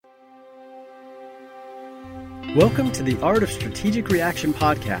Welcome to the Art of Strategic Reaction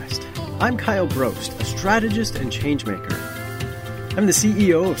podcast. I'm Kyle Brost, a strategist and changemaker. I'm the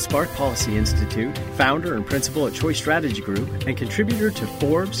CEO of Spark Policy Institute, founder and principal at Choice Strategy Group, and contributor to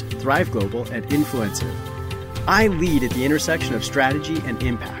Forbes, Thrive Global, and Influencer. I lead at the intersection of strategy and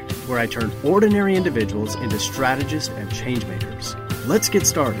impact, where I turn ordinary individuals into strategists and changemakers. Let's get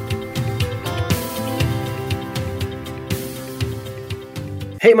started.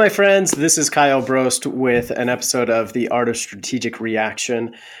 Hey, my friends, this is Kyle Brost with an episode of The Art of Strategic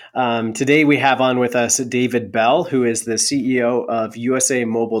Reaction. Today we have on with us David Bell, who is the CEO of USA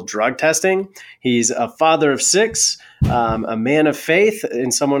Mobile Drug Testing. He's a father of six, a man of faith,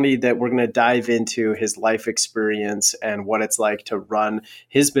 and somebody that we're going to dive into his life experience and what it's like to run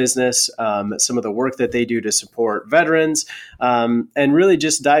his business, some of the work that they do to support veterans, and really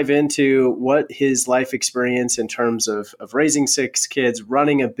just dive into what his life experience in terms of raising six kids,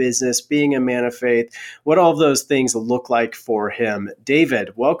 running a business, being a man of faith, what all of those things look like for him.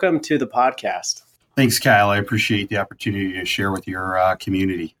 David, welcome to the podcast. Thanks, Kyle. I appreciate the opportunity to share with your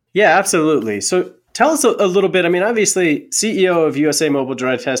community. Yeah, absolutely. So tell us a little bit. I mean, obviously, CEO of USA Mobile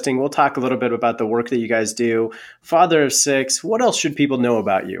Drug Testing. We'll talk a little bit about the work that you guys do. Father of six. What else should people know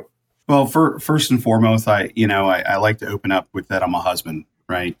about you? Well, first and foremost, I like to open up with that I'm a husband,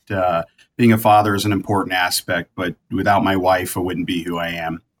 right? Being a father is an important aspect, but without my wife, I wouldn't be who I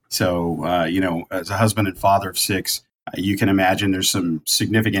am. So, as a husband and father of six, you can imagine there's some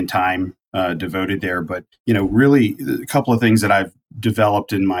significant time devoted there. But, really a couple of things that I've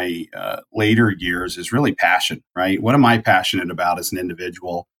developed in my later years is really passion, right? What am I passionate about as an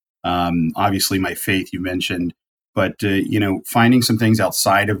individual? Obviously, my faith you mentioned, but, finding some things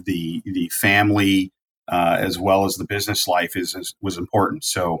outside of the family as well as the business life was important.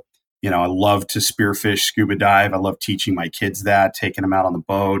 So, I love to spearfish, scuba dive. I love teaching my kids that, taking them out on the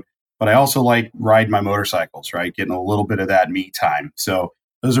boat. But I also like riding my motorcycles, right? Getting a little bit of that me time. So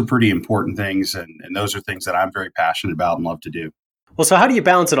those are pretty important things. And those are things that I'm very passionate about and love to do. Well, so how do you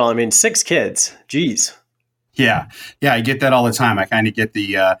balance it all? I mean, six kids, geez. Yeah, I get that all the time. I kind of get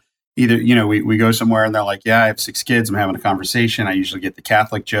the either, we go somewhere and they're like, yeah, I have six kids. I'm having a conversation. I usually get the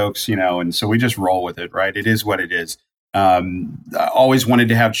Catholic jokes, and so we just roll with it, right? It is what it is. I always wanted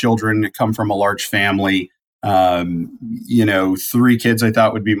to have children that come from a large family. 3 kids I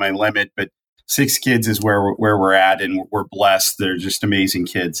thought would be my limit, but 6 kids is where we're at, and we're blessed. They're just amazing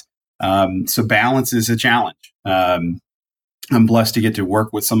kids. So balance is a challenge. I'm blessed to get to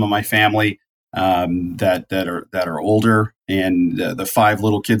work with some of my family that are older, and the 5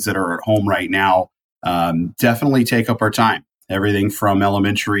 little kids that are at home right now definitely take up our time. Everything from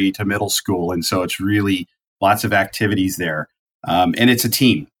elementary to middle school, and so it's really lots of activities there, and it's a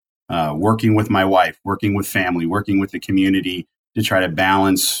team. Working with my wife, working with family, working with the community to try to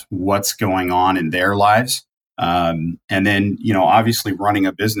balance what's going on in their lives. And then, obviously running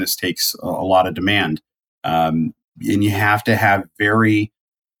a business takes a lot of demand. And you have to have very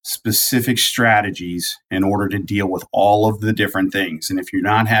specific strategies in order to deal with all of the different things. And if you're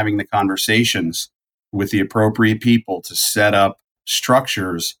not having the conversations with the appropriate people to set up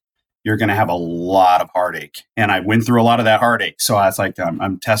structures, you're going to have a lot of heartache. And I went through a lot of that heartache. So I was like,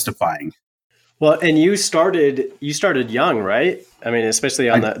 I'm testifying. Well, and you started young, right? I mean, especially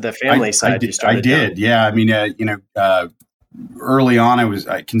on the family side, you started young. Yeah. I mean, early on,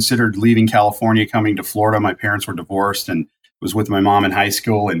 I considered leaving California, coming to Florida. My parents were divorced and was with my mom in high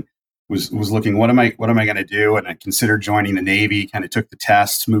school and was looking, what am I going to do? And I considered joining the Navy, kind of took the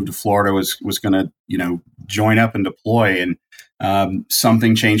tests, moved to Florida, was going to, join up and deploy. And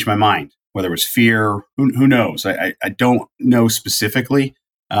something changed my mind, whether it was fear, who knows? I don't know specifically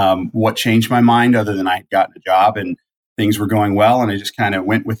what changed my mind other than I had gotten a job and things were going well. And I just kind of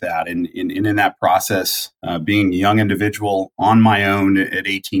went with that. And in that process, being a young individual on my own at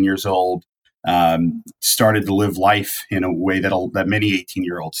 18 years old, started to live life in a way that many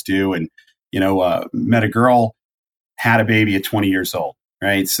 18-year-olds do. And, met a girl, had a baby at 20 years old,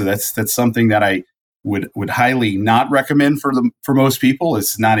 right? So that's something that I would highly not recommend for most people.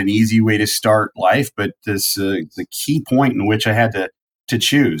 It's not an easy way to start life, but this the key point in which I had to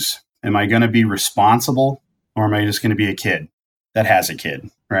choose. Am I going to be responsible, or am I just going to be a kid that has a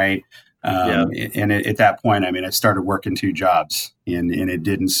kid, right? And at that point, I started working 2 jobs and it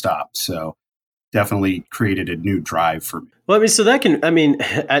didn't stop. So definitely created a new drive for me. Well, so that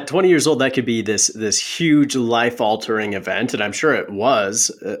at 20 years old, that could be this huge life-altering event. And I'm sure it was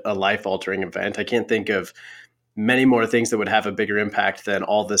a life-altering event. I can't think of many more things that would have a bigger impact than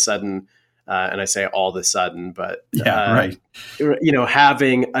all of a sudden, and I say all of a sudden, but right.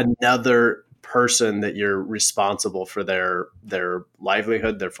 Having another person that you're responsible for their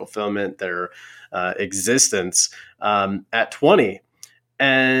livelihood, their fulfillment, their existence at 20.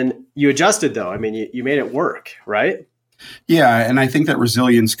 And you adjusted, though. I mean, you made it work, right? Yeah, and I think that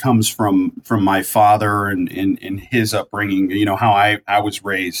resilience comes from my father and his upbringing. You know how I was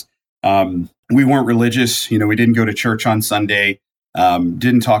raised. We weren't religious. You know, we didn't go to church on Sunday.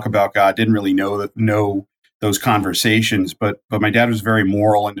 Didn't talk about God. Didn't really know those conversations. But my dad was a very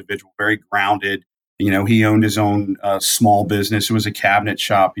moral individual, very grounded. You know, he owned his own small business. It was a cabinet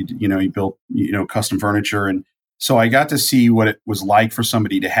shop. He built custom furniture, and so I got to see what it was like for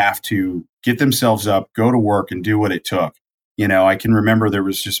somebody to have to get themselves up, go to work, and do what it took. You know, I can remember there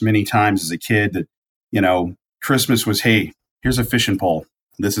was just many times as a kid that, Christmas was, hey, here's a fishing pole.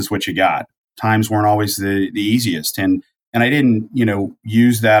 This is what you got. Times weren't always the easiest. And I didn't,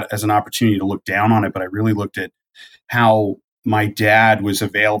 use that as an opportunity to look down on it, but I really looked at how my dad was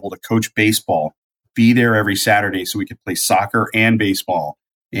available to coach baseball, be there every Saturday so we could play soccer and baseball.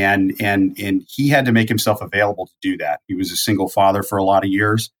 And he had to make himself available to do that. He was a single father for a lot of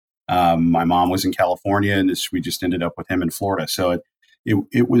years. My mom was in California, and we just ended up with him in Florida. So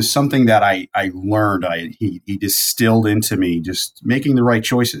it was something that I learned. He distilled into me just making the right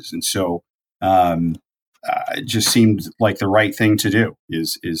choices, and so it just seemed like the right thing to do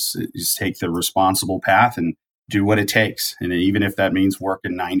is take the responsible path and do what it takes. And even if that means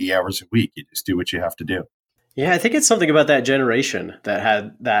working 90 hours a week, you just do what you have to do. Yeah, I think it's something about that generation that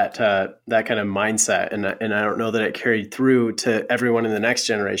had that kind of mindset, and I don't know that it carried through to everyone in the next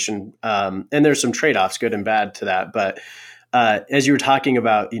generation. And there's some trade-offs, good and bad, to that. But as you were talking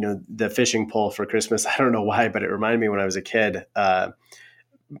about, the fishing pole for Christmas, I don't know why, but it reminded me when I was a kid.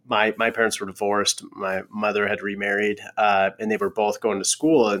 My parents were divorced. My mother had remarried, and they were both going to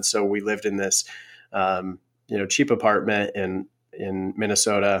school, and so we lived in this cheap apartment in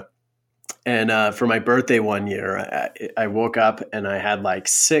Minnesota. And for my birthday one year, I woke up and I had like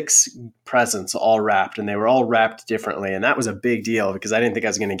 6 presents all wrapped, and they were all wrapped differently. And that was a big deal because I didn't think I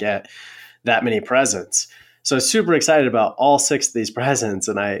was going to get that many presents. So I was super excited about all 6 of these presents.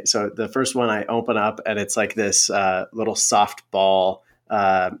 And so the first one I open up, and it's like this little soft ball,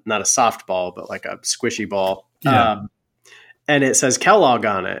 not a soft ball, but like a squishy ball. Yeah. And it says Kellogg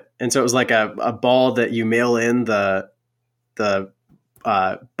on it. And so it was like a ball that you mail in the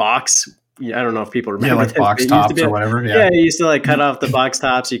box. I don't know if people remember. Yeah, like box tops or whatever. Yeah, you used to like cut off the box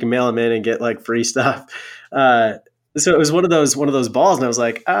tops. You can mail them in and get like free stuff. So it was one of those balls, and I was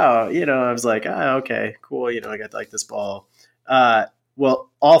like, oh, okay, cool. I got like this ball.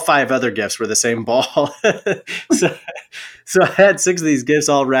 Well, all 5 other gifts were the same ball. So I had 6 of these gifts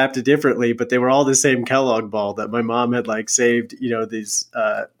all wrapped differently, but they were all the same Kellogg ball that my mom had like saved, these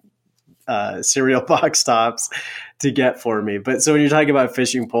cereal box tops to get for me. But so when you're talking about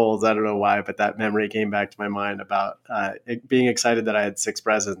fishing poles, I don't know why, but that memory came back to my mind about being excited that I had 6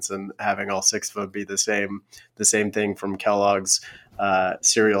 presents and having all 6 of them be the same thing from Kellogg's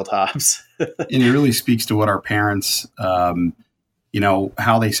cereal tops. And it really speaks to what our parents,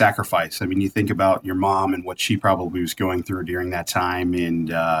 how they sacrifice. I mean, you think about your mom and what she probably was going through during that time, and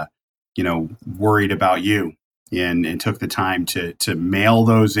worried about you. And took the time to mail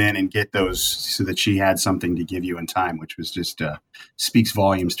those in and get those so that she had something to give you in time, which was just speaks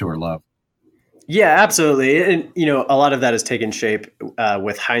volumes to her love. Yeah, absolutely. And, a lot of that has taken shape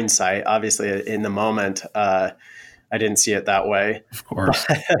with hindsight. Obviously, in the moment, I didn't see it that way. Of course.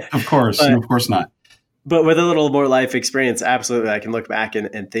 Of course not. But with a little more life experience, absolutely, I can look back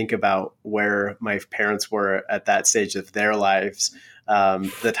and think about where my parents were at that stage of their lives.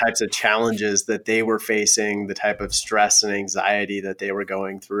 The types of challenges that they were facing, the type of stress and anxiety that they were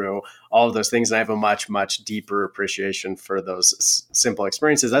going through, all of those things. And I have a much, much deeper appreciation for those simple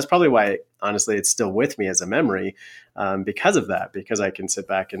experiences. That's probably why, honestly, it's still with me as a memory because of that, because I can sit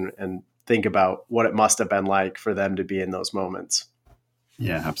back and think about what it must have been like for them to be in those moments.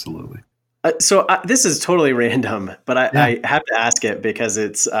 Yeah, absolutely. So this is totally random, but I have to ask it because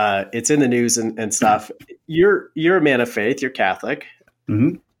it's in the news and stuff. You're a man of faith. You're Catholic.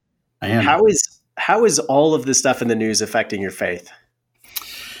 Mm-hmm. I am. How is all of this stuff in the news affecting your faith?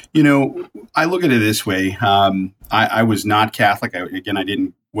 I look at it this way. I was not Catholic. I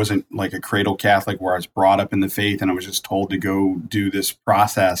wasn't like a cradle Catholic where I was brought up in the faith and I was just told to go do this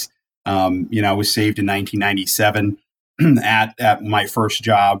process. I was saved in 1997. At my first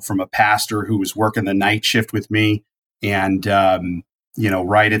job from a pastor who was working the night shift with me. And,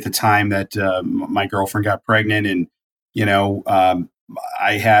 right at the time that my girlfriend got pregnant and,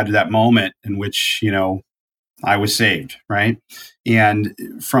 I had that moment in which, I was saved. Right. And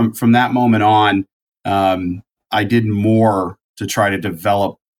from that moment on, I did more to try to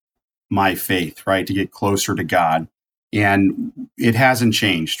develop my faith, right? To get closer to God. And it hasn't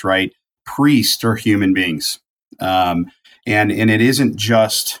changed, right? Priests are human beings. And it isn't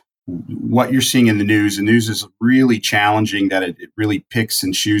just what you're seeing in the news. The news is really challenging that it really picks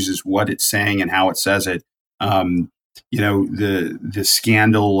and chooses what it's saying and how it says it. The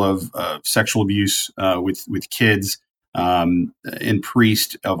scandal of sexual abuse with kids and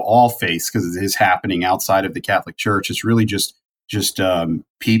priests of all faiths, because it is happening outside of the Catholic Church. It's really just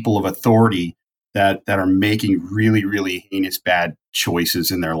people of authority that are making really, really heinous bad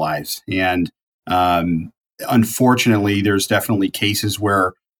choices in their lives. And unfortunately, there's definitely cases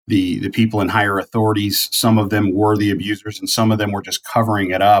where the people in higher authorities, some of them were the abusers and some of them were just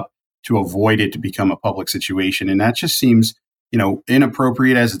covering it up to avoid it to become a public situation. And that just seems,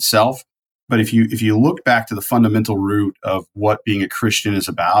 inappropriate as itself. But if you look back to the fundamental root of what being a Christian is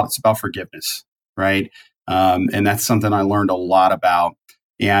about, it's about forgiveness, right? And that's something I learned a lot about.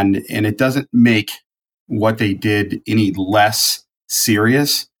 And it doesn't make what they did any less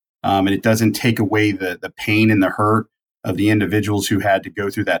serious. And it doesn't take away the pain and the hurt of the individuals who had to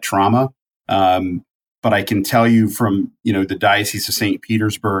go through that trauma. But I can tell you from, the Diocese of St.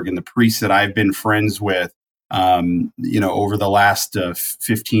 Petersburg and the priests that I've been friends with, over the last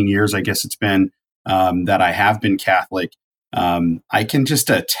 15 years, I guess it's been, that I have been Catholic. I can just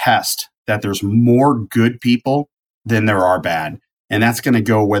attest that there's more good people than there are bad. And that's going to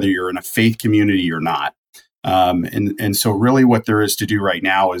go whether you're in a faith community or not. And so really what there is to do right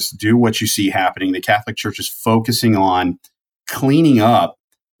now is do what you see happening. The Catholic Church is focusing on cleaning up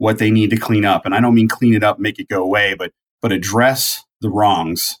what they need to clean up. And I don't mean clean it up, make it go away, but address the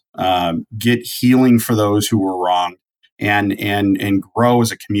wrongs, get healing for those who were wrong, and grow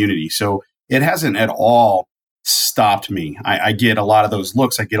as a community. So it hasn't at all stopped me. I get a lot of those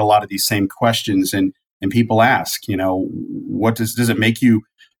looks. I get a lot of these same questions, and people ask, what does it make you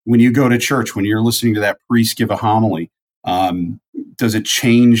when you go to church, when you're listening to that priest give a homily? Does it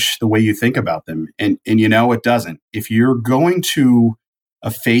change the way you think about them? And it doesn't. If you're going to a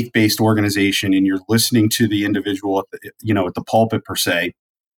faith-based organization and you're listening to the individual at the pulpit per se,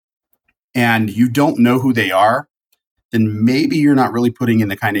 and you don't know who they are, then maybe you're not really putting in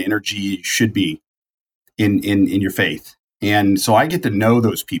the kind of energy you should be in your faith. And so I get to know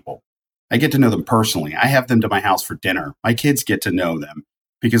those people. I get to know them personally. I have them to my house for dinner. My kids get to know them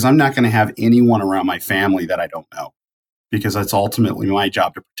because I'm not going to have anyone around my family that I don't know, because that's ultimately my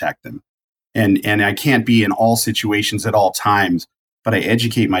job to protect them. And I can't be in all situations at all times, but I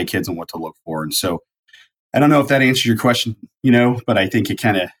educate my kids on what to look for. And so I don't know if that answers your question, but I think it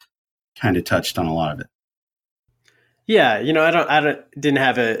kind of touched on a lot of it. Yeah, I didn't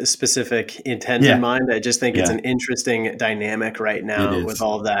have a specific intent in mind. I just think it's an interesting dynamic right now with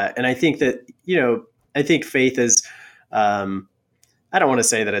all of that. And I think that, I think faith is, I don't want to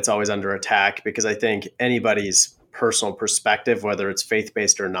say that it's always under attack, because I think anybody's personal perspective, whether it's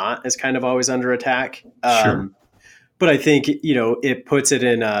faith-based or not, is kind of always under attack. Sure. But I think, it puts it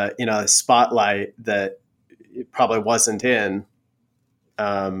in a spotlight that it probably wasn't in,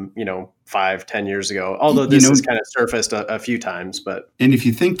 5-10 years ago, although this has kind of surfaced a few times. And if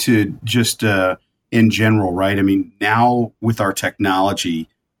you think to just in general, right? I mean, now with our technology,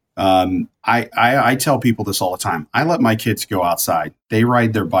 I tell people this all the time. I let my kids go outside. They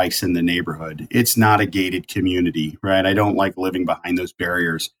ride their bikes in the neighborhood. It's not a gated community, right? I don't like living behind those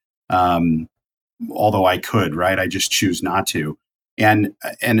barriers. Although I could, right? I just choose not to. And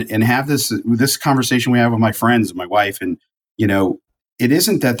have this conversation we have with my friends and my wife. And, it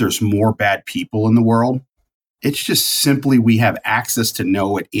isn't that there's more bad people in the world. It's just simply we have access to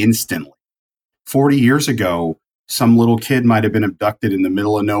know it instantly. 40 years ago, some little kid might have been abducted in the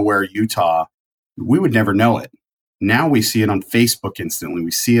middle of nowhere, Utah. We would never know it. Now we see it on Facebook instantly. We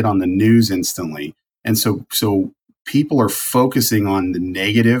see it on the news instantly. And so people are focusing on the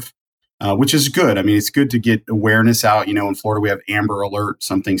negative, which is good. I mean, it's good to get awareness out. In Florida, we have Amber Alert.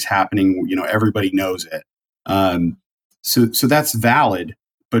 Something's happening. Everybody knows it. So that's valid,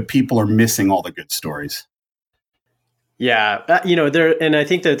 but people are missing all the good stories. Yeah, and I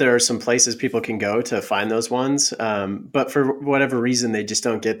think that there are some places people can go to find those ones, but for whatever reason, they just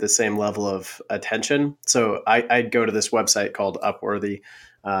don't get the same level of attention. So I'd go to this website called Upworthy.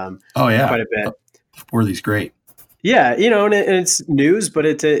 Quite a bit. Upworthy's great. Yeah, and it's news, but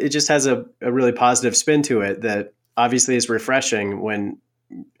it just has a really positive spin to it that obviously is refreshing when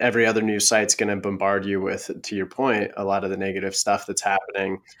every other news site's going to bombard you with, to your point, a lot of the negative stuff that's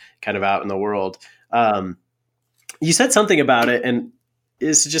happening kind of out in the world. You said something about it, and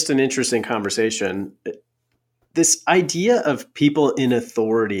it's just an interesting conversation. This idea of people in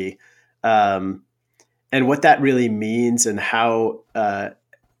authority, and what that really means, and how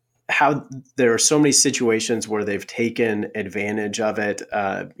how there are so many situations where they've taken advantage of it.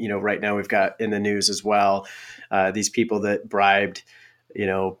 Right now we've got in the news as well, these people that bribed,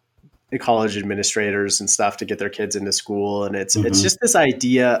 the college administrators and stuff to get their kids into school. And it's just this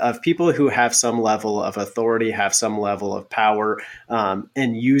idea of people who have some level of authority, have some level of power,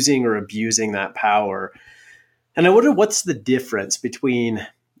 and using or abusing that power. And I wonder what's the difference between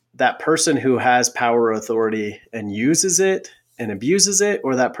that person who has power or authority and uses it and abuses it,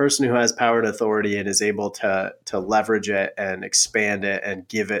 or that person who has power and authority and is able to leverage it and expand it and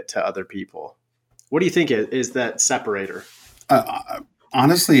give it to other people. What do you think is that separator?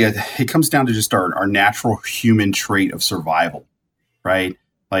 Honestly, it comes down to just our natural human trait of survival, right?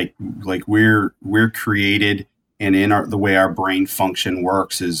 Like we're created, and in the way our brain function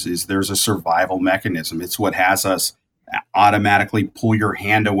works is there's a survival mechanism. It's what has us automatically pull your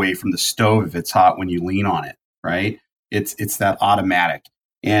hand away from the stove if it's hot when you lean on it, right? It's that automatic,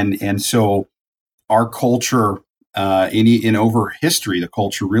 and so our culture, in over history, the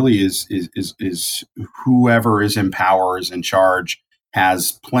culture really is whoever is in power, is in charge,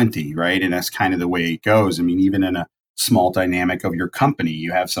 has plenty, right? And that's kind of the way it goes. I mean, even in a small dynamic of your company,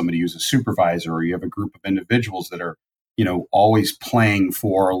 you have somebody who's a supervisor, or you have a group of individuals that are, always playing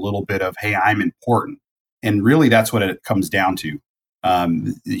for a little bit of, hey, I'm important. And really that's what it comes down to.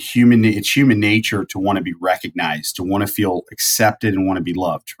 It's human nature to want to be recognized, to want to feel accepted and want to be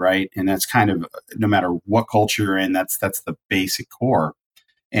loved, right? And that's kind of, no matter what culture you're in, that's the basic core.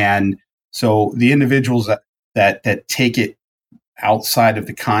 And so the individuals that take it outside of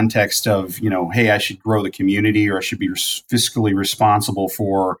the context of, hey, I should grow the community, or I should be fiscally responsible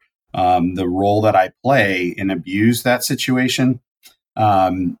for the role that I play, and abuse that situation.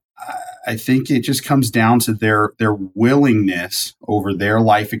 I think it just comes down to their willingness over their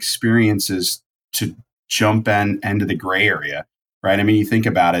life experiences to jump into the gray area, right? I mean, you think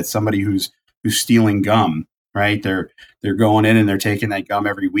about it, somebody who's stealing gum, right? They're going in and they're taking that gum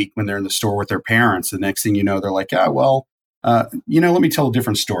every week when they're in the store with their parents. The next thing you know, they're like, let me tell a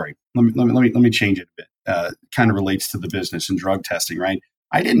different story. Let me change it a bit. Kind of relates to the business and drug testing, right?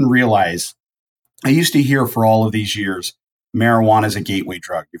 I didn't realize, I used to hear for all of these years, marijuana is a gateway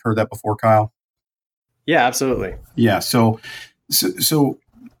drug. You've heard that before, Kyle? Yeah, absolutely. Yeah. So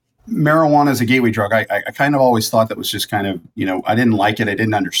marijuana is a gateway drug. I kind of always thought that was just kind of, I didn't like it. I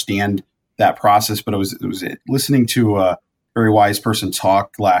didn't understand that process, but it was listening to a very wise person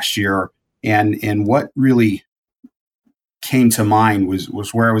talk last year. And what really came to mind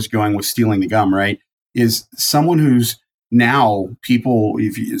was where I was going with stealing the gum, right? Is someone who's now, people,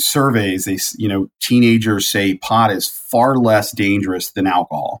 if you surveys, they, teenagers say pot is far less dangerous than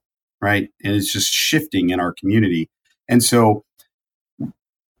alcohol, right? And it's just shifting in our community. And so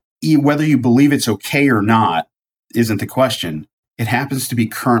whether you believe it's okay or not isn't the question. It happens to be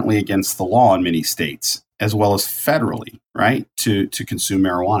currently against the law in many states, as well as federally, right? To consume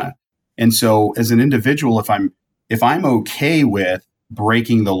marijuana. And so as an individual, if I'm okay with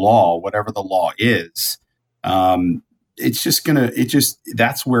breaking the law, whatever the law is, that's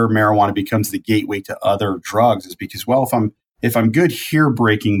where marijuana becomes the gateway to other drugs, is because, well, if I'm good here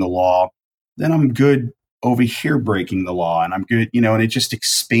breaking the law, then I'm good over here breaking the law, and I'm good, and it just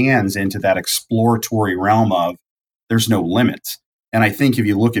expands into that exploratory realm of there's no limits. And I think if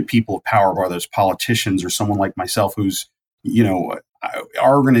you look at people of power, whether it's politicians or someone like myself, who's,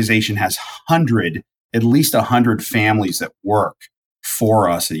 our organization has at least 100 families that work for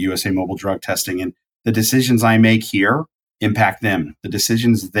us at USA Mobile Drug Testing. And the decisions I make here impact them. The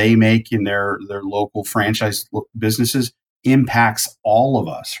decisions they make in their local franchise businesses impacts all of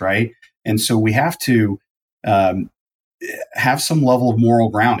us, right? And so we have to have some level of moral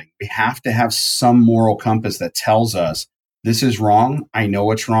grounding. We have to have some moral compass that tells us this is wrong. I know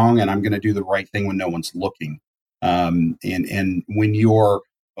it's wrong, and I'm going to do the right thing when no one's looking. And when you're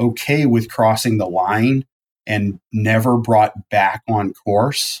okay with crossing the line and never brought back on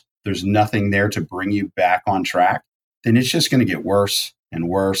course, there's nothing there to bring you back on track, then it's just going to get worse and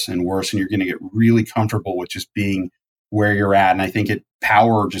worse and worse. And you're going to get really comfortable with just being where you're at. And I think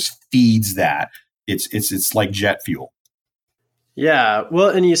power just feeds that. It's like jet fuel. Yeah. Well,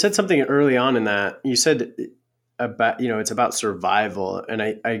 and you said something early on in that. You said about, it's about survival. And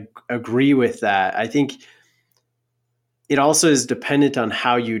I agree with that. I think it also is dependent on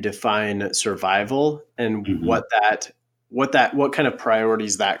how you define survival and what kind of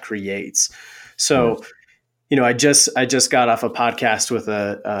priorities that creates. So, I just got off a podcast with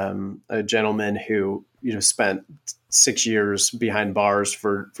a gentleman who, spent 6 years behind bars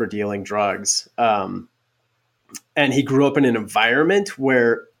for dealing drugs. And he grew up in an environment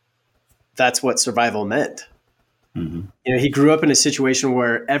where that's what survival meant. Mm-hmm. He grew up in a situation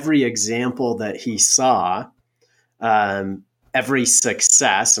where every example that he saw, every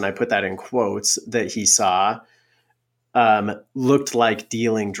success, and I put that in quotes, that he saw looked like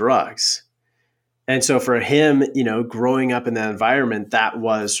dealing drugs. And so for him, growing up in that environment, that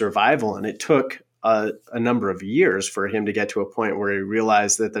was survival. And it took a number of years for him to get to a point where he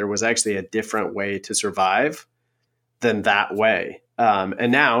realized that there was actually a different way to survive than that way.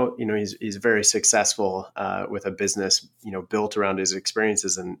 And now, he's very successful with a business, built around his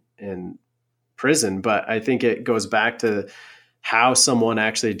experiences in prison. But I think it goes back to how someone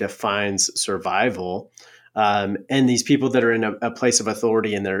actually defines survival. And these people that are in a place of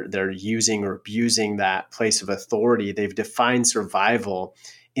authority and they're using or abusing that place of authority, they've defined survival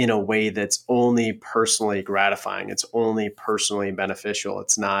in a way that's only personally gratifying. It's only personally beneficial.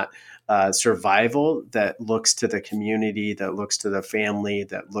 It's not survival that looks to the community, that looks to the family,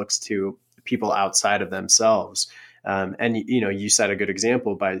 that looks to people outside of themselves. And you set a good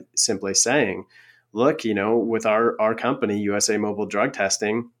example by simply saying, look, with our company, USA Mobile Drug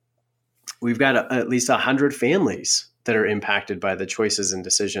Testing, we've got at least 100 families that are impacted by the choices and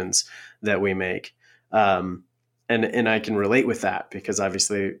decisions that we make. And I can relate with that because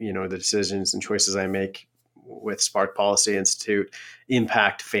obviously, the decisions and choices I make with Spark Policy Institute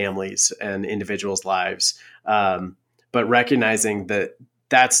impact families and individuals' lives. But recognizing that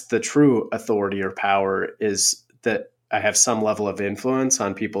that's the true authority or power is that I have some level of influence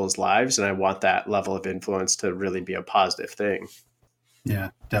on people's lives, and I want that level of influence to really be a positive thing.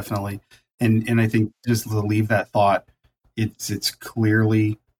 Yeah, definitely. And I think just to leave that thought, it's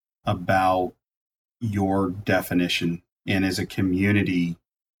clearly about your definition. And as a community,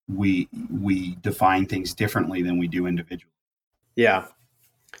 we define things differently than we do individually. Yeah,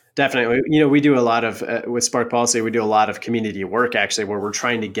 definitely. We do a lot of, with Spark Policy, we do a lot of community work actually, where we're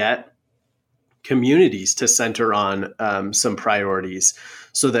trying to get communities to center on some priorities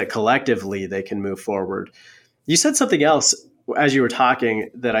so that collectively they can move forward. You said something else as you were talking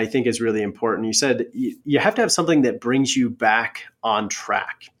that I think is really important. You said you have to have something that brings you back on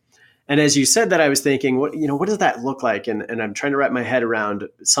track. And as you said that, I was thinking, what does that look like? And I'm trying to wrap my head around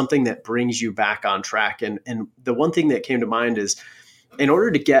something that brings you back on track. And the one thing that came to mind is, in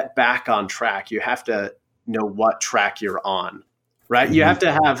order to get back on track, you have to know what track you're on, right? Mm-hmm. You have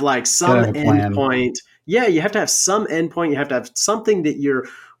to have like some endpoint. Yeah, you have to have some endpoint. You have to have something that you're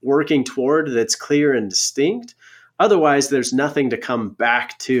working toward that's clear and distinct. Otherwise, there's nothing to come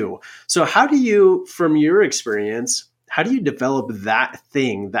back to. So how do you, from your experience, how do you develop that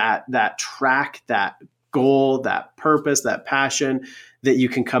thing, that track, that goal, that purpose, that passion that you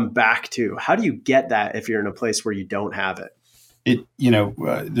can come back to? How do you get that if you're in a place where you don't have it?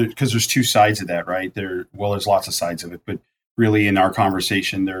 Because there's two sides of that, right? There's lots of sides of it, but really in our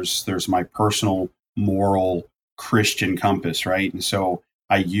conversation, there's my personal moral Christian compass, right? And so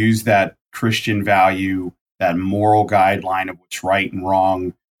I use that Christian value, that moral guideline of what's right and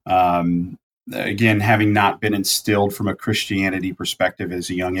wrong. Again, having not been instilled from a Christianity perspective as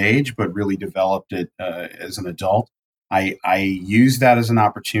a young age, but really developed it as an adult, I use that as an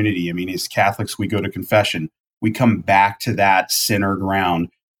opportunity. I mean, as Catholics, we go to confession. We come back to that center ground.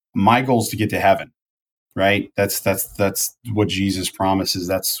 My goal is to get to heaven, right? That's what Jesus promises.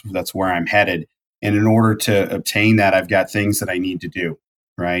 That's where I'm headed. And in order to obtain that, I've got things that I need to do,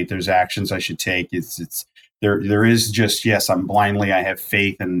 right? There's actions I should take. There is just, yes, I have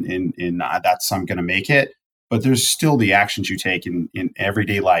faith in that's, I'm going to make it. But there's still the actions you take in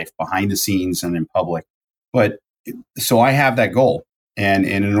everyday life, behind the scenes and in public. But so I have that goal. And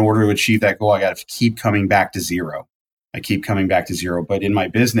in order to achieve that goal, I got to keep coming back to zero. I keep coming back to zero. But in my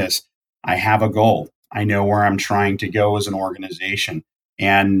business, I have a goal. I know where I'm trying to go as an organization.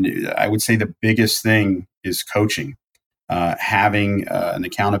 And I would say the biggest thing is coaching. Having an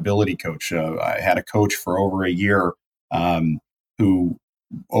accountability coach. I had a coach for over a year who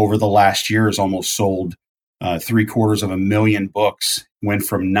over the last year has almost sold 750,000 books, went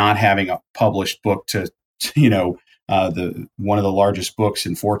from not having a published book to one of the largest books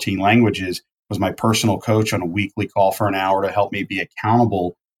in 14 languages, was my personal coach on a weekly call for an hour to help me be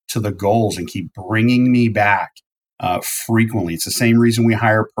accountable to the goals and keep bringing me back frequently. It's the same reason we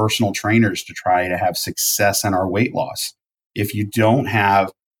hire personal trainers to try to have success in our weight loss. If you don't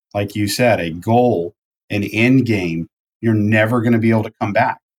have, like you said, a goal, an end game, you're never going to be able to come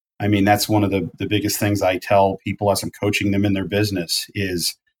back. I mean, that's one of the biggest things I tell people as I'm coaching them in their business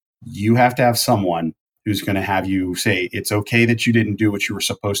is you have to have someone who's going to have you say, it's okay that you didn't do what you were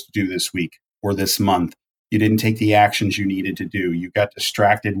supposed to do this week or this month. You didn't take the actions you needed to do. You got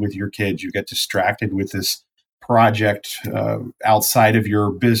distracted with your kids. You got distracted with this project outside of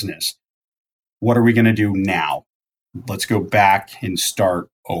your business. What are we going to do now? let's go back and start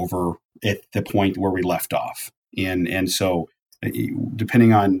over at the point where we left off. And so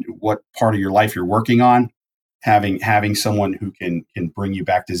depending on what part of your life you're working on, having someone who can bring you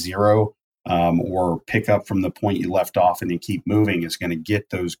back to zero, or pick up from the point you left off and then keep moving is going to get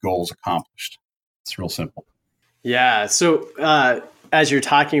those goals accomplished. It's real simple. Yeah. So as you're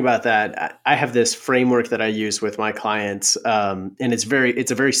talking about that, I have this framework that I use with my clients, and it's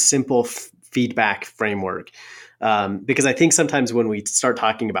a very simple feedback framework. Because I think sometimes when we start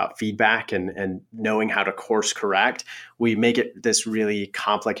talking about feedback and knowing how to course correct, we make it this really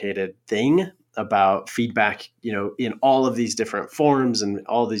complicated thing about feedback, in all of these different forms and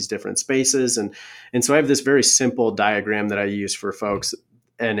all these different spaces. And so I have this very simple diagram that I use for folks,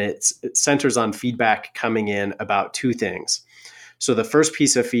 and it centers on feedback coming in about two things. So the first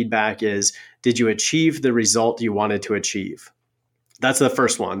piece of feedback is, did you achieve the result you wanted to achieve? That's the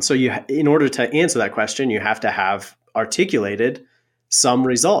first one. So in order to answer that question, you have to have articulated some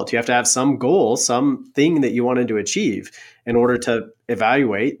result. You have to have some goal, something that you wanted to achieve in order to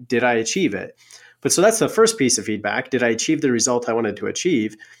evaluate, did I achieve it? But so that's the first piece of feedback. Did I achieve the result I wanted to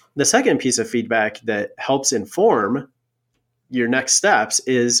achieve? The second piece of feedback that helps inform your next steps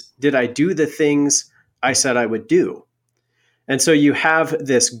is, did I do the things I said I would do? And so you have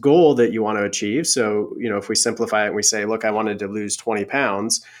this goal that you want to achieve. So, if we simplify it and we say, look, I wanted to lose 20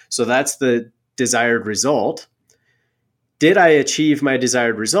 pounds. So that's the desired result. Did I achieve my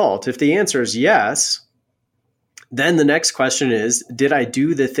desired result? If the answer is yes, then the next question is, did I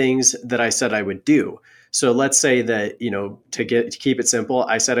do the things that I said I would do? So let's say that, to keep it simple,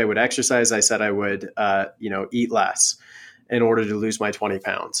 I said I would exercise. I said I would, eat less in order to lose my 20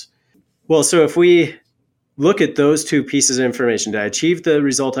 pounds. Well, so if we look at those two pieces of information, did I achieve the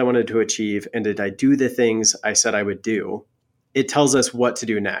result I wanted to achieve? And did I do the things I said I would do? It tells us what to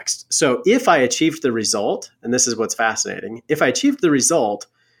do next. So if I achieved the result, and this is what's fascinating, if I achieved the result,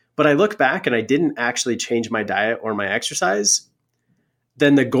 but I look back and I didn't actually change my diet or my exercise,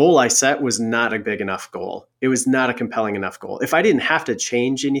 then the goal I set was not a big enough goal. It was not a compelling enough goal. If I didn't have to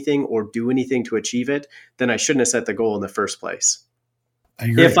change anything or do anything to achieve it, then I shouldn't have set the goal in the first place. I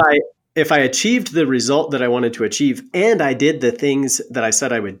agree. If I achieved the result that I wanted to achieve and I did the things that I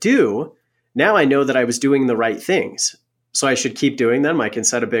said I would do, now I know that I was doing the right things. So I should keep doing them. I can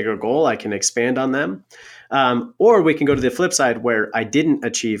set a bigger goal. I can expand on them. Or we can go to the flip side where I didn't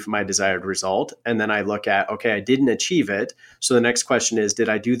achieve my desired result. And then I look at, okay, I didn't achieve it. So the next question is, did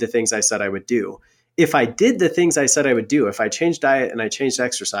I do the things I said I would do? If I did the things I said I would do, if I changed diet and I changed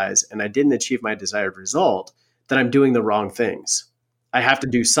exercise and I didn't achieve my desired result, then I'm doing the wrong things. I have to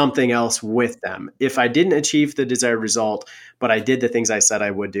do something else with them. If I didn't achieve the desired result, but I did the things I said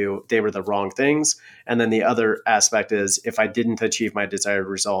I would do, they were the wrong things. And then the other aspect is, if I didn't achieve my desired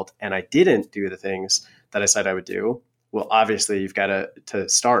result and I didn't do the things that I said I would do, well, obviously you've got to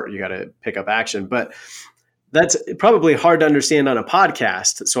start, you got to pick up action. But that's probably hard to understand on a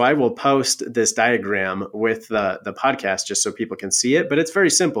podcast. So I will post this diagram with the podcast just so people can see it. But it's very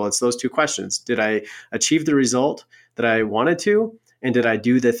simple. It's those two questions. Did I achieve the result that I wanted to? And did I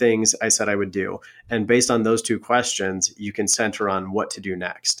do the things I said I would do? And based on those two questions, you can center on what to do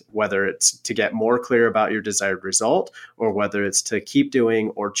next, whether it's to get more clear about your desired result or whether it's to keep doing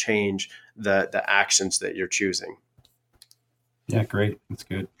or change the actions that you're choosing. Yeah, great. That's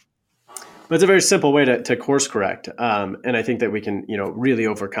good. But it's a very simple way to course correct. And I think that we can, really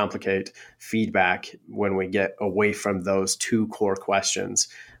overcomplicate feedback when we get away from those two core questions.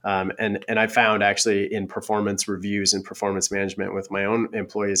 And I found actually in performance reviews and performance management with my own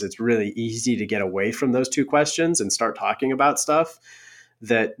employees, it's really easy to get away from those two questions and start talking about stuff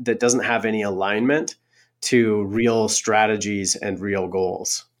that doesn't have any alignment to real strategies and real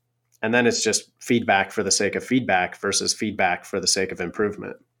goals. And then it's just feedback for the sake of feedback versus feedback for the sake of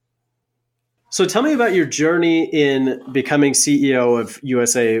improvement. So tell me about your journey in becoming CEO of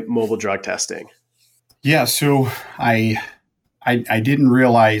USA Mobile Drug Testing. Yeah, so I didn't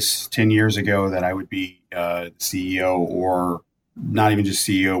realize 10 years ago that I would be CEO, or not even just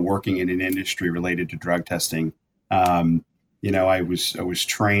CEO, working in an industry related to drug testing. I was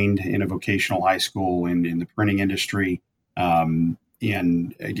trained in a vocational high school in the printing industry.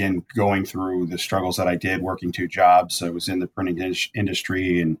 And again, going through the struggles that I did working two jobs, I was in the printing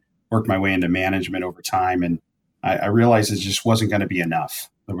industry and worked my way into management over time. And I realized it just wasn't going to be enough.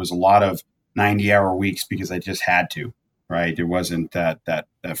 There was a lot of 90-hour weeks because I just had to, right? There wasn't that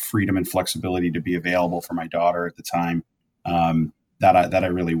freedom and flexibility to be available for my daughter at the time that I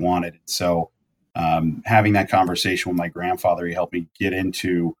really wanted. So having that conversation with my grandfather, he helped me get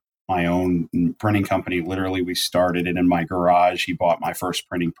into my own printing company. Literally, we started it in my garage. He bought my first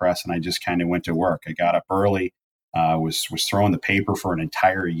printing press and I just kind of went to work. I got up early. was throwing the paper for an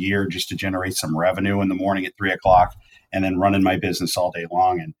entire year just to generate some revenue in the morning at 3 o'clock, and then running my business all day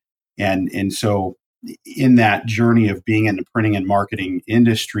long. And so in that journey of being in the printing and marketing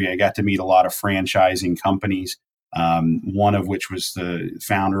industry, I got to meet a lot of franchising companies. One of which was the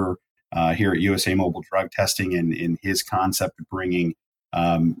founder here at USA Mobile Drug Testing, and his concept of bringing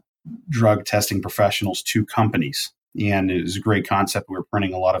drug testing professionals to companies. And it was a great concept. We were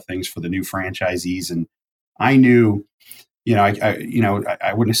printing a lot of things for the new franchisees, and I knew,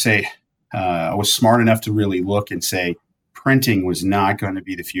 I wouldn't say I was smart enough to really look and say printing was not going to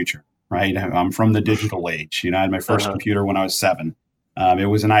be the future. Right? I'm from the digital age. I had my first computer when I was 7. It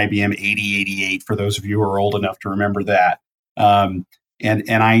was an IBM 8088 for those of you who are old enough to remember that. And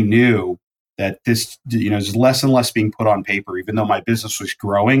I knew that this, is less and less being put on paper. Even though my business was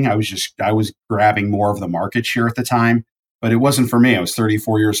growing, I was grabbing more of the market share at the time. But it wasn't for me. I was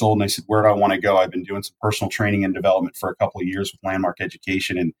 34 years old, and I said, where do I want to go? I've been doing some personal training and development for a couple of years with Landmark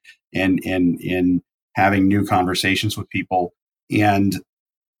Education, and having new conversations with people. And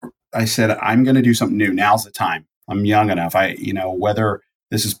I said, I'm going to do something new. Now's the time. I'm young enough. Whether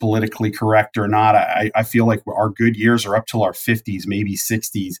this is politically correct or not, I feel like our good years are up till our 50s, maybe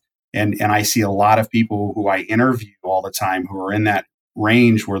 60s. And I see a lot of people who I interview all the time who are in that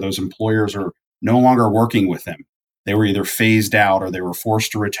range where those employers are no longer working with them. They were either phased out or they were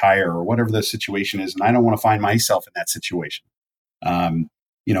forced to retire or whatever the situation is. And I don't want to find myself in that situation,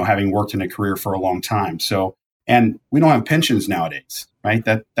 having worked in a career for a long time. So, and we don't have pensions nowadays, right?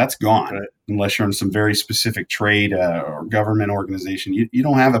 That's gone. Right. Unless you're in some very specific trade or government organization. You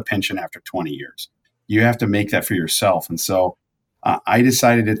don't have a pension after 20 years. You have to make that for yourself. And so I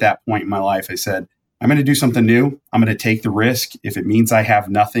decided at that point in my life, I said, I'm going to do something new. I'm going to take the risk. If it means I have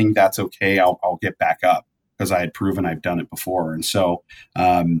nothing, that's okay. I'll get back up, because I had proven I've done it before. And so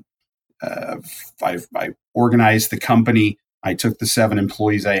I organized the company. I took the 7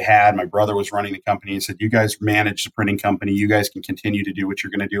 employees I had. My brother was running the company, and said, you guys manage the printing company. You guys can continue to do what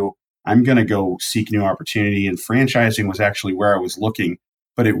you're going to do. I'm going to go seek new opportunity. And franchising was actually where I was looking,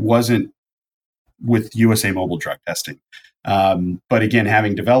 but it wasn't with USA Mobile Drug Testing. But again,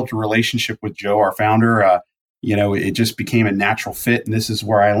 having developed a relationship with Joe, our founder, it just became a natural fit. And this is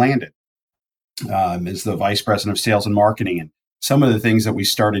where I landed as the vice president of sales and marketing. And some of the things that we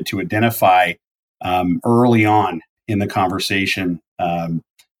started to identify early on in the conversation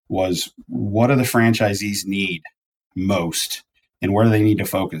was, what do the franchisees need most, and where do they need to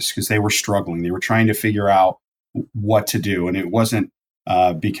focus? Because they were struggling. They were trying to figure out what to do. And it wasn't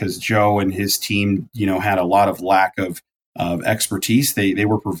because Joe and his team, had a lot of lack of expertise. They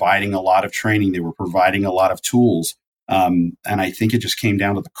were providing a lot of training. They were providing a lot of tools. And I think it just came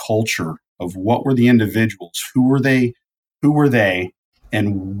down to the culture of what were the individuals, who were they,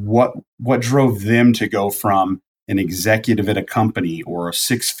 and what drove them to go from an executive at a company or a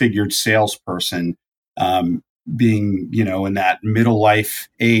 6-figure salesperson being, in that middle life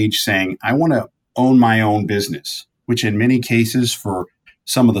age, saying, I want to own my own business, which in many cases for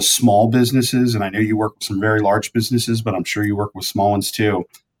some of the small businesses, and I know you work with some very large businesses, but I'm sure you work with small ones too.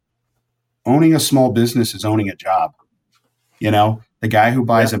 Owning a small business is owning a job. The guy who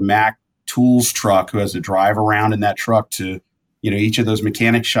buys a Mac tools truck, who has to drive around in that truck to, each of those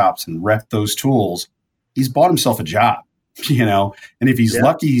mechanic shops and rep those tools, he's bought himself a job, and if he's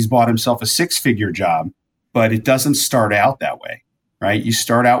lucky, he's bought himself a 6-figure job, but it doesn't start out that way, right? You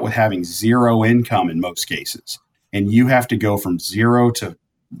start out with having zero income in most cases, and you have to go from zero to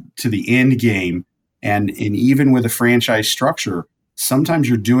the end game. And even with a franchise structure, sometimes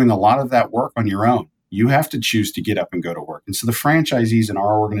you're doing a lot of that work on your own. You have to choose to get up and go to work. And so the franchisees in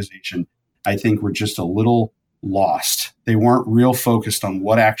our organization, I think, were just a little lost. They weren't real focused on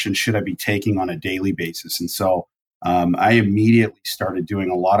what action should I be taking on a daily basis. And so I immediately started doing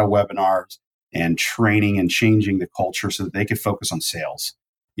a lot of webinars and training and changing the culture so that they could focus on sales.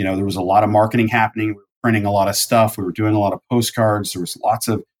 There was a lot of marketing happening. We were printing a lot of stuff. We were doing a lot of postcards. There was lots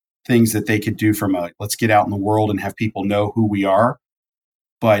of things that they could do from let's get out in the world and have people know who we are.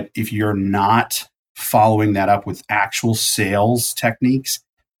 But if you're not following that up with actual sales techniques,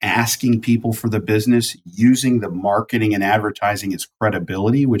 asking people for the business, using the marketing and advertising as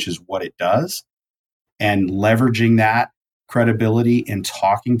credibility, which is what it does, and leveraging that credibility and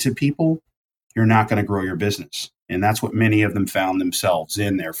talking to people, you're not going to grow your business. And that's what many of them found themselves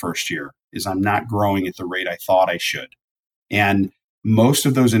in their first year, is I'm not growing at the rate I thought I should. And most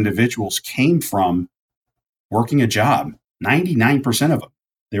of those individuals came from working a job, 99% of them.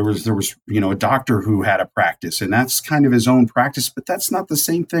 There was a doctor who had a practice, and that's kind of his own practice, but that's not the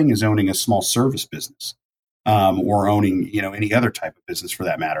same thing as owning a small service business or owning, any other type of business for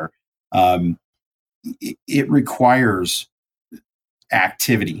that matter. it requires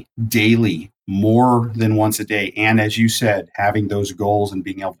activity daily, more than once a day. And as you said, having those goals and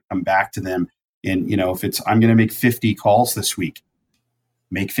being able to come back to them. And, if it's, I'm going to make 50 calls this week,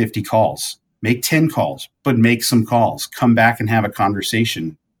 make 50 calls, make 10 calls, but make some calls, come back and have a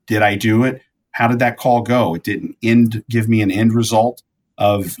conversation. Did I do it? How did that call go? It didn't give me an end result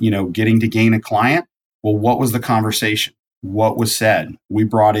of, getting to gain a client. Well, what was the conversation? What was said? We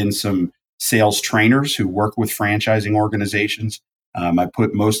brought in some sales trainers who work with franchising organizations. I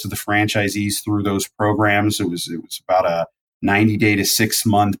put most of the franchisees through those programs. It was about a 90-day to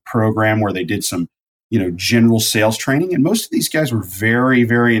 6-month program where they did some, general sales training. And most of these guys were very,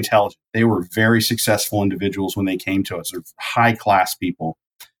 very intelligent. They were very successful individuals when they came to us. They're high class people,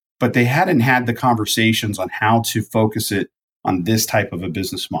 but they hadn't had the conversations on how to focus it on this type of a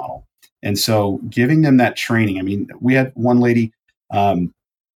business model. And so giving them that training, I mean, we had one lady,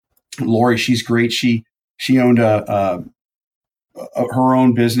 Lori, she's great. She owned her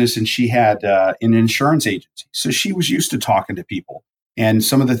own business, and she had an insurance agency. So she was used to talking to people. And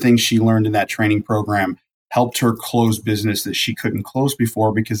some of the things she learned in that training program helped her close business that she couldn't close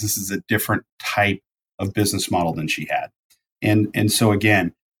before, because this is a different type of business model than she had. And so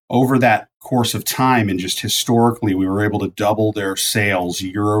again, over that course of time and just historically, we were able to double their sales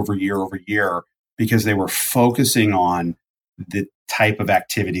year over year over year, because they were focusing on the type of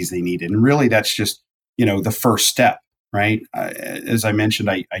activities they needed. And really, that's just, the first step, right? As I mentioned,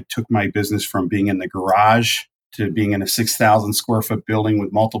 I took my business from being in the garage to being in a 6,000 square foot building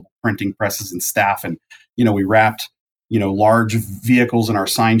with multiple printing presses and staff. And, we wrapped, large vehicles in our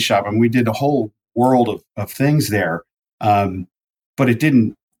sign shop, and we did a whole world of things there. But it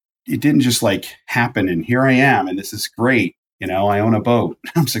didn't just like happen. And here I am, and this is great. I own a boat.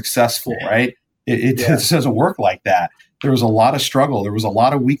 I'm successful, right? It just doesn't work like that. There was a lot of struggle. There was a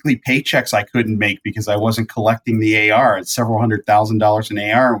lot of weekly paychecks I couldn't make because I wasn't collecting the AR at several $100,000 in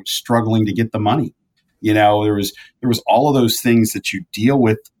AR, and was struggling to get the money. There was all of those things that you deal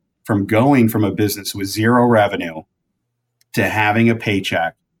with, from going from a business with zero revenue to having a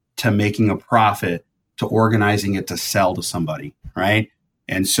paycheck to making a profit to organizing it to sell to somebody, right?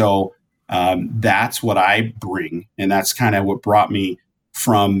 And so that's what I bring. And that's kind of what brought me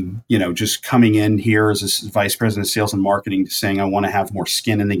from, just coming in here as a vice president of sales and marketing to saying I want to have more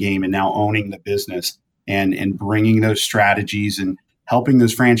skin in the game, and now owning the business and bringing those strategies and helping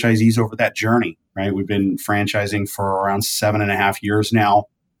those franchisees over that journey, right? We've been franchising for around 7.5 years now.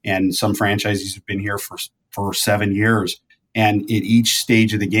 And some franchisees have been here for 7 years. And at each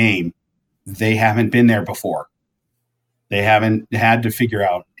stage of the game, they haven't been there before. They haven't had to figure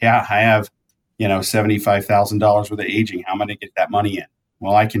out, I have, $75,000 worth of aging. How am I going to get that money in?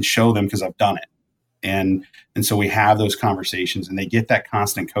 Well, I can show them because I've done it. And so we have those conversations, and they get that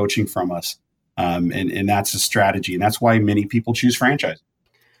constant coaching from us. And that's a strategy. And that's why many people choose franchising.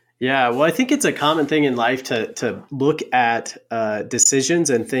 Yeah, well, I think it's a common thing in life to look at decisions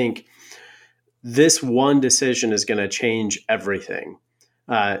and think this one decision is going to change everything.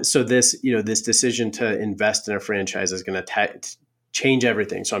 So this decision to invest in a franchise is going to change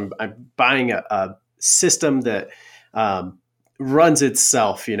everything. So I'm buying a system that runs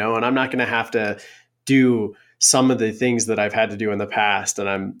itself, and I'm not going to have to do some of the things that I've had to do in the past. And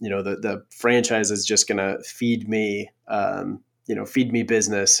I'm, the franchise is just going to feed me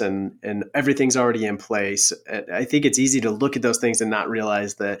business, and everything's already in place. I think it's easy to look at those things and not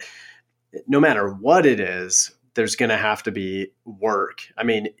realize that no matter what it is, there's going to have to be work. I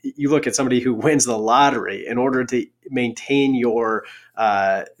mean, you look at somebody who wins the lottery, in order to maintain your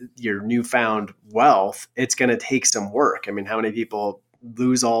newfound wealth, it's going to take some work. I mean, how many people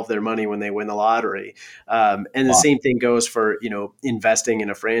lose all of their money when they win the lottery? And the same thing goes for, investing in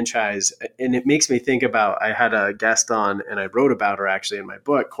a franchise. And it makes me think about, I had a guest on, and I wrote about her actually in my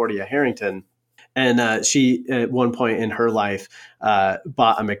book, Cordia Harrington. And she, at one point in her life,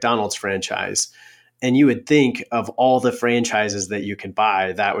 bought a McDonald's franchise. And you would think of all the franchises that you can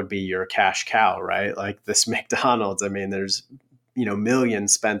buy, that would be your cash cow, right? Like this McDonald's. I mean, there's,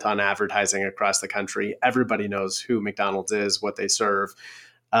 millions spent on advertising across the country. Everybody knows who McDonald's is, what they serve.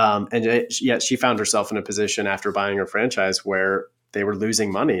 And yet she found herself in a position after buying her franchise where they were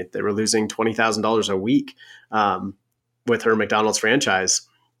losing money. They were losing $20,000 a week with her McDonald's franchise.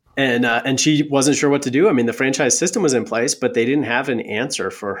 And she wasn't sure what to do. I mean, the franchise system was in place, but they didn't have an answer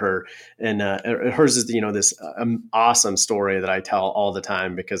for her. And hers is, this awesome story that I tell all the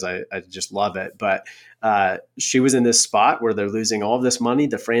time because I just love it. But She was in this spot where they're losing all of this money.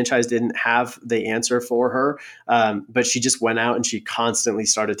 The franchise didn't have the answer for her, but she just went out and she constantly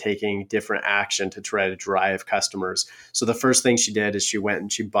started taking different action to try to drive customers. So the first thing she did is she went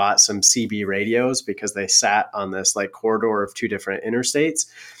and she bought some CB radios because they sat on this like corridor of two different interstates.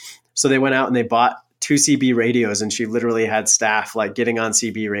 So they went out and they bought two CB radios, and she literally had staff like getting on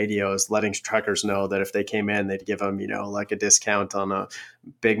CB radios, letting truckers know that if they came in, they'd give them, like a discount on a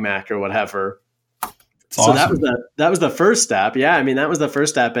Big Mac or whatever. So awesome. that was the first step. Yeah, I mean, that was the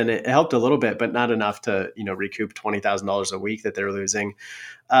first step, and it helped a little bit, but not enough to recoup $20,000 a week that they're losing.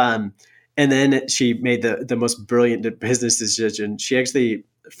 And then she made the most brilliant business decision. She actually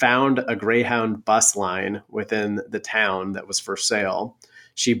found a Greyhound bus line within the town that was for sale.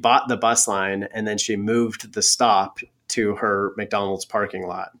 She bought the bus line, and then she moved the stop to her McDonald's parking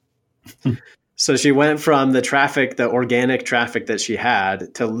lot. So she went from the organic traffic that she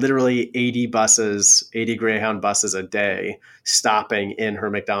had, to literally 80 Greyhound buses a day stopping in her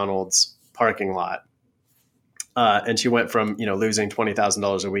McDonald's parking lot. And she went from, losing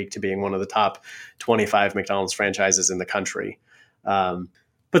 $20,000 a week to being one of the top 25 McDonald's franchises in the country. But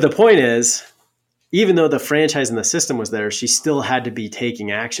the point is, even though the franchise and the system was there, she still had to be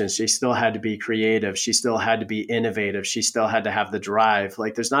taking action. She still had to be creative. She still had to be innovative. She still had to have the drive.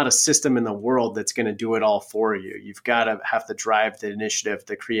 Like, there's not a system in the world that's going to do it all for you. You've got to have the drive, the initiative,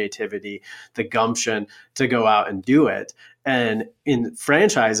 the creativity, the gumption to go out and do it. And in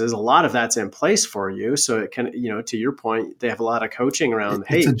franchises, a lot of that's in place for you. So it can, to your point, they have a lot of coaching around,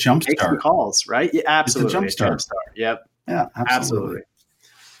 it's a jump make some calls, right? Yeah, absolutely. It's a jump start. Yep. Yeah, absolutely.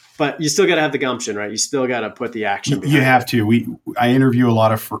 But you still got to have the gumption, right? You still got to put the action behind You have to. I interview a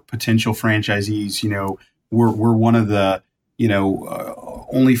lot of potential franchisees. We're one of the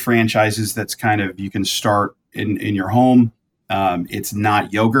only franchises that's kind of, you can start in your home. It's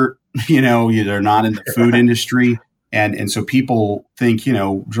not yogurt. They're not in the food industry, and so people think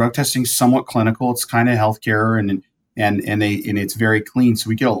drug testing is somewhat clinical. It's kind of healthcare, and it's very clean. So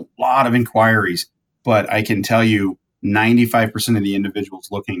we get a lot of inquiries, but I can tell you, 95% of the individuals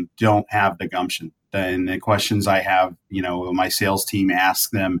looking don't have the gumption. And the questions I have, my sales team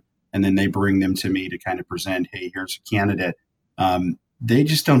ask them, and then they bring them to me to kind of present, hey, here's a candidate. They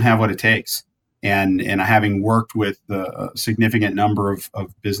just don't have what it takes. And having worked with a significant number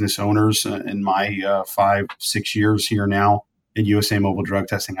of business owners in my 5-6 years here now at USA Mobile Drug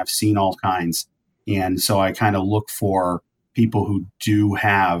Testing, I've seen all kinds. And so I kind of look for people who do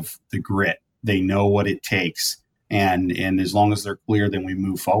have the grit. They know what it takes. And as long as they're clear, then we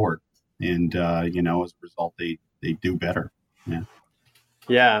move forward. And, as a result, they do better. Yeah.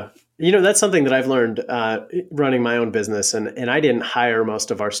 Yeah. That's something that I've learned running my own business. And I didn't hire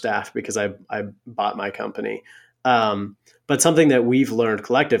most of our staff because I bought my company. But something that we've learned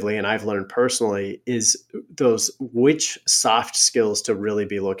collectively, and I've learned personally, is which soft skills to really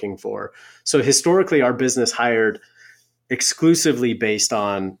be looking for. So historically, our business hired exclusively based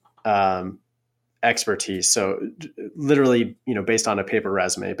on expertise. So literally, based on a paper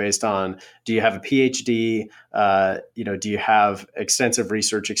resume, based on, do you have a PhD? Do you have extensive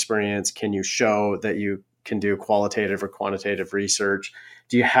research experience? Can you show that you can do qualitative or quantitative research?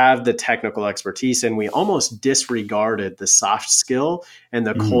 Do you have the technical expertise? And we almost disregarded the soft skill and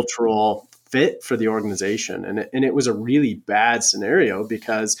the cultural fit for the organization. And it was a really bad scenario,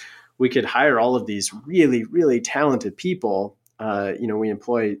 because we could hire all of these really, really talented people. We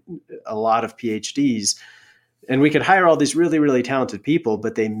employ a lot of PhDs, and we could hire all these really, really talented people,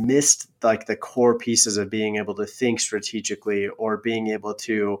 but they missed like the core pieces of being able to think strategically, or being able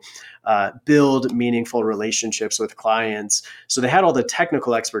to build meaningful relationships with clients. So they had all the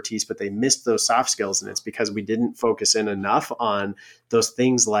technical expertise, but they missed those soft skills. And it's because we didn't focus in enough on those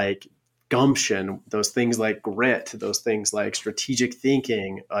things like gumption, those things like grit, those things like strategic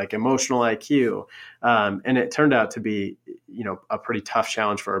thinking, like emotional IQ. And it turned out to be, a pretty tough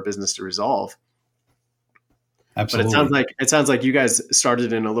challenge for our business to resolve. Absolutely. But it sounds like you guys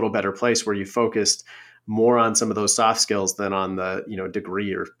started in a little better place, where you focused more on some of those soft skills than on the,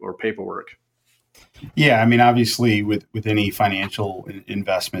 degree or paperwork. Yeah. I mean, obviously with any financial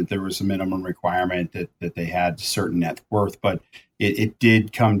investment, there was a minimum requirement that they had certain net worth, but it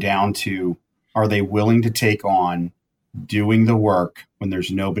did come down to, are they willing to take on doing the work when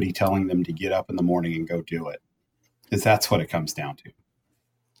there's nobody telling them to get up in the morning and go do it? Because that's what it comes down to.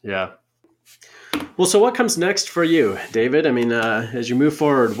 Yeah. Well, so what comes next for you, David? I mean, as you move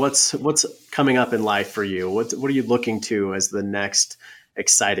forward, what's coming up in life for you? What are you looking to as the next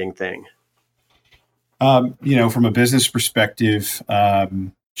exciting thing? From a business perspective,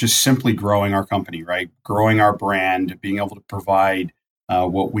 just simply growing our company, right? Growing our brand, being able to provide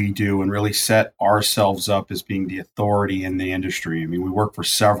what we do and really set ourselves up as being the authority in the industry. I mean, we work for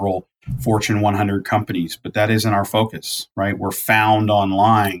several Fortune 100 companies, but that isn't our focus, right? We're found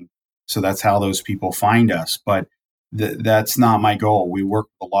online, so that's how those people find us. But that's not my goal. We work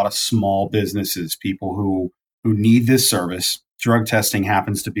with a lot of small businesses, people who need this service. Drug testing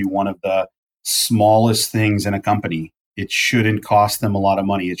happens to be one of the smallest things in a company. It shouldn't cost them a lot of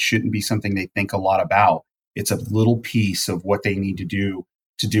money. It shouldn't be something they think a lot about. It's a little piece of what they need to do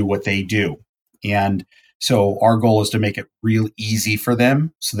what they do. And so our goal is to make it real easy for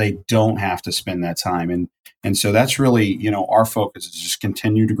them so they don't have to spend that time. And so that's really, our focus is just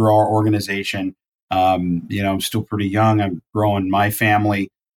continue to grow our organization. I'm still pretty young. I'm growing my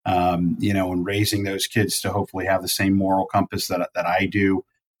family, and raising those kids to hopefully have the same moral compass that I do.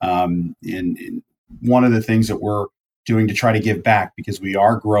 And one of the things that we're doing to try to give back, because we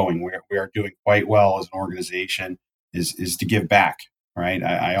are growing, we are doing quite well as an organization, is to give back, right?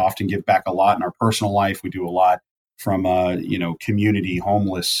 I often give back a lot in our personal life. We do a lot from, community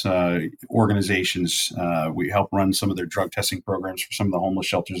homeless organizations. We help run some of their drug testing programs for some of the homeless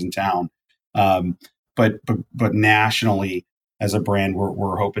shelters in town. But nationally, as a brand,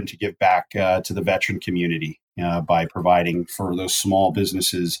 we're hoping to give back to the veteran community by providing for those small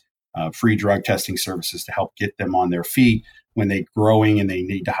businesses free drug testing services to help get them on their feet when they're growing and they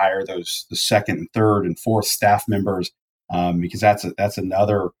need to hire the second and third and fourth staff members, because that's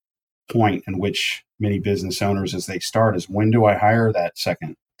another point in which many business owners, as they start, is when do I hire that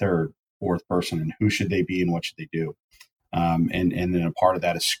second, third, fourth person, and who should they be and what should they do? And then a part of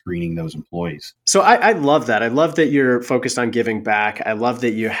that is screening those employees. So I love that. I love that you're focused on giving back. I love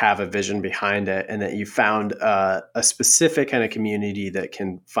that you have a vision behind it and that you found a specific kind of community that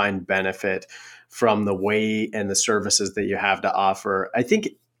can find benefit from the way and the services that you have to offer. I think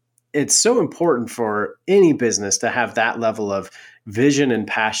it's so important for any business to have that level of vision and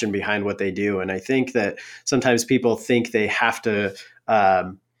passion behind what they do. And I think that sometimes people think they have to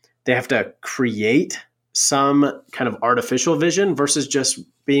create some kind of artificial vision versus just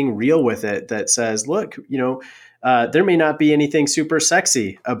being real with it that says, look, there may not be anything super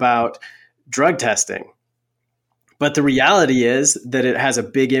sexy about drug testing, but the reality is that it has a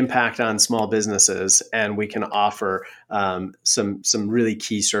big impact on small businesses, and we can offer some really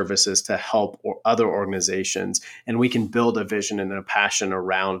key services to help other organizations, and we can build a vision and a passion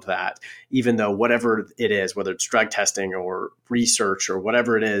around that, even though whatever it is, whether it's drug testing or research or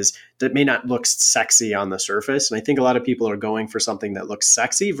whatever it is, that may not look sexy on the surface. And I think a lot of people are going for something that looks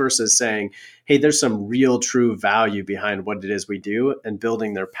sexy versus saying, hey, there's some real true value behind what it is we do, and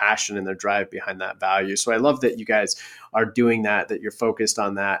building their passion and their drive behind that value. So I love that you guys are doing that you're focused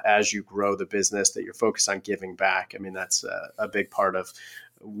on that as you grow the business, that you're focused on giving back. I mean, that's a big part of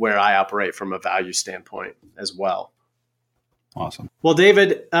where I operate from a value standpoint as well. Awesome. Well,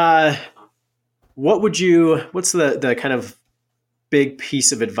 David, what's the kind of big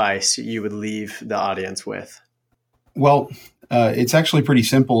piece of advice you would leave the audience with? Well, it's actually pretty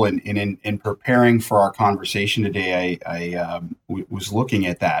simple. In preparing for our conversation today, I was looking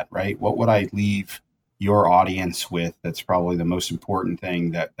at that, right? What would I leave your audience with? That's probably the most important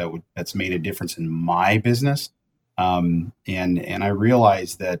thing that's made a difference in my business. And I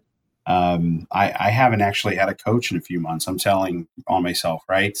realized that I haven't actually had a coach in a few months. I'm telling on myself,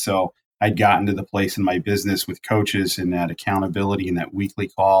 right? So I'd gotten to the place in my business with coaches and that accountability and that weekly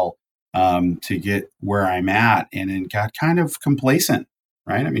call to get where I'm at, and then got kind of complacent,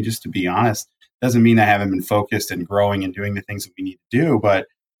 right? I mean, just to be honest, doesn't mean I haven't been focused and growing and doing the things that we need to do, but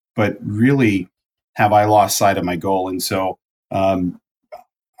really have I lost sight of my goal. And so I'm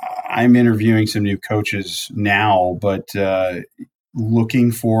interviewing some new coaches now, but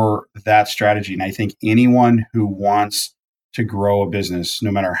looking for that strategy. And I think anyone who wants to grow a business,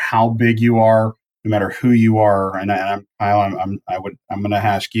 no matter how big you are, no matter who you are, and I'm going to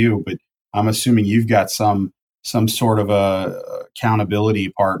ask you, but I'm assuming you've got some sort of a accountability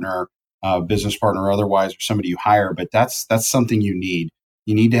partner, business partner, or otherwise, or somebody you hire. But that's something you need.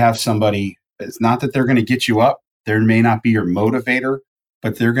 You need to have somebody. It's not that they're going to get you up. There may not be your motivator,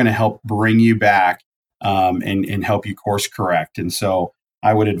 but they're going to help bring you back and help you course correct. And so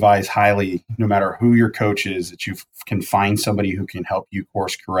I would advise highly, no matter who your coach is, that you can find somebody who can help you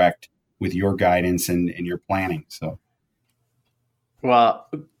course correct with your guidance and your planning. So, well,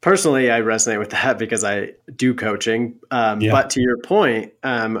 personally, I resonate with that because I do coaching. But to your point,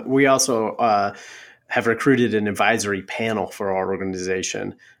 we also have recruited an advisory panel for our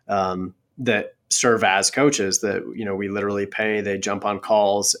organization that serve as coaches that, we literally pay. They jump on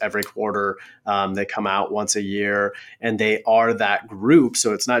calls every quarter. They come out once a year, and they are that group.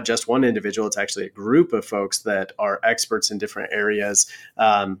 So it's not just one individual. It's actually a group of folks that are experts in different areas,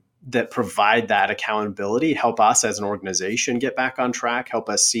 that provide that accountability, help us as an organization get back on track, help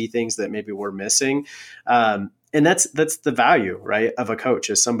us see things that maybe we're missing. And that's the value, right, of a coach,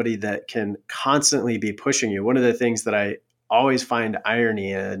 is somebody that can constantly be pushing you. One of the things that I always find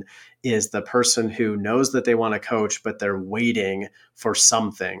irony in is the person who knows that they want to coach, but they're waiting for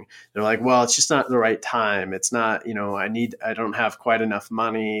something. They're like, well, it's just not the right time. It's not, I don't have quite enough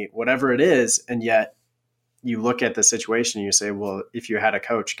money, whatever it is. And yet you look at the situation and you say, well, if you had a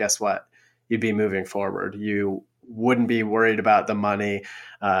coach, guess what? You'd be moving forward. You wouldn't be worried about the money.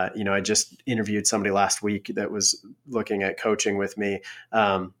 I just interviewed somebody last week that was looking at coaching with me.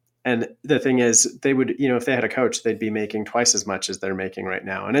 And the thing is, they would, if they had a coach, they'd be making twice as much as they're making right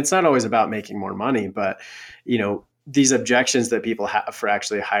now. And it's not always about making more money, but, these objections that people have for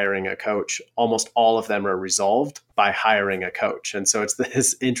actually hiring a coach, almost all of them are resolved by hiring a coach. And so it's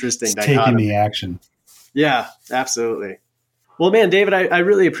this interesting dichotomy. Taking the action. Yeah, absolutely. Well, man, David, I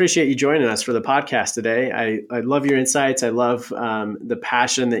really appreciate you joining us for the podcast today. I love your insights. I love the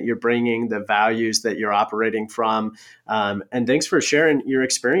passion that you're bringing, the values that you're operating from. And thanks for sharing your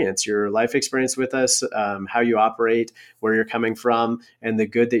experience, your life experience with us, how you operate, where you're coming from, and the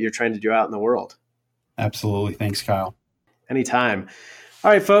good that you're trying to do out in the world. Absolutely. Thanks, Kyle. Anytime. All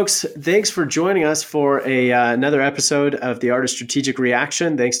right, folks, thanks for joining us for another episode of The Art of Strategic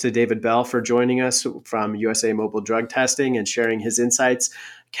Reaction. Thanks to David Bell for joining us from USA Mobile Drug Testing and sharing his insights.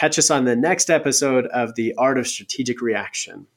 Catch us on the next episode of The Art of Strategic Reaction.